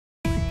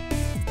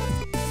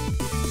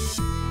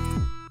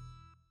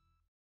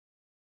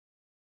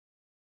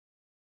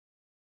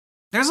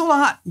There's a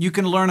lot you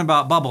can learn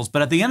about bubbles,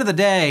 but at the end of the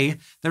day,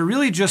 they're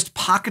really just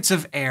pockets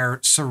of air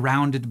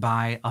surrounded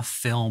by a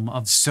film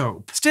of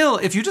soap. Still,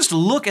 if you just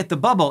look at the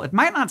bubble, it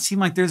might not seem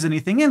like there's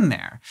anything in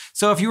there.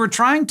 So if you were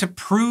trying to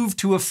prove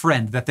to a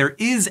friend that there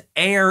is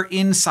air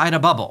inside a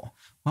bubble,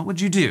 what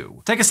would you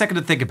do? Take a second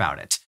to think about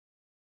it.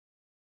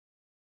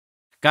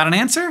 Got an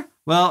answer?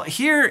 Well,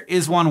 here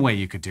is one way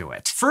you could do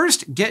it.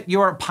 First, get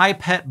your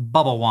pipette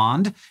bubble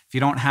wand. If you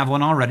don't have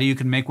one already, you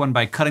can make one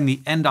by cutting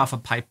the end off a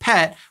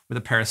pipette with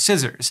a pair of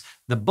scissors.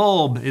 The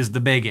bulb is the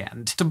big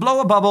end. To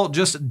blow a bubble,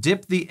 just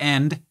dip the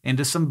end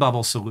into some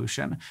bubble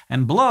solution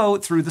and blow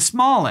through the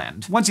small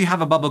end. Once you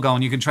have a bubble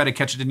going, you can try to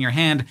catch it in your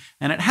hand,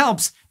 and it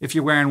helps if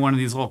you're wearing one of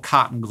these little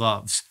cotton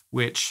gloves,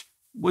 which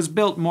was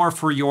built more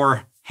for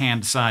your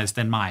hand size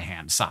than my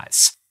hand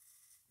size.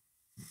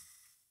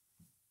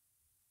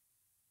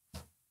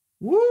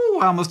 Woo,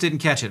 I almost didn't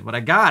catch it, but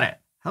I got it.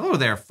 Hello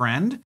there,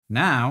 friend.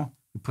 Now,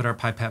 we put our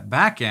pipette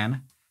back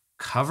in,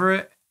 cover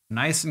it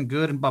nice and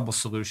good in bubble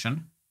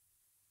solution.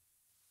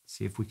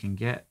 See if we can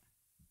get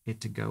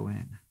it to go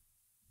in.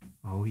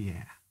 Oh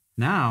yeah.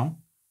 Now,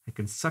 I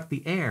can suck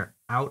the air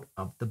out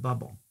of the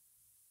bubble.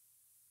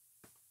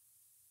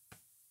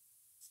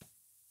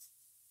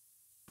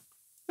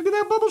 Look at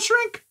that bubble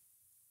shrink.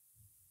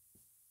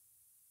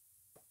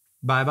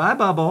 Bye-bye,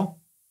 bubble.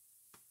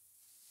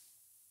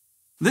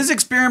 This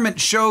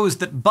experiment shows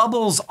that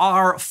bubbles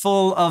are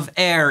full of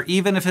air,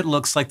 even if it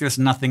looks like there's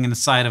nothing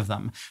inside of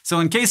them.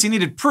 So in case you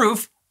needed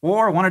proof,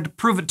 or wanted to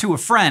prove it to a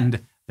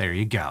friend, there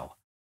you go.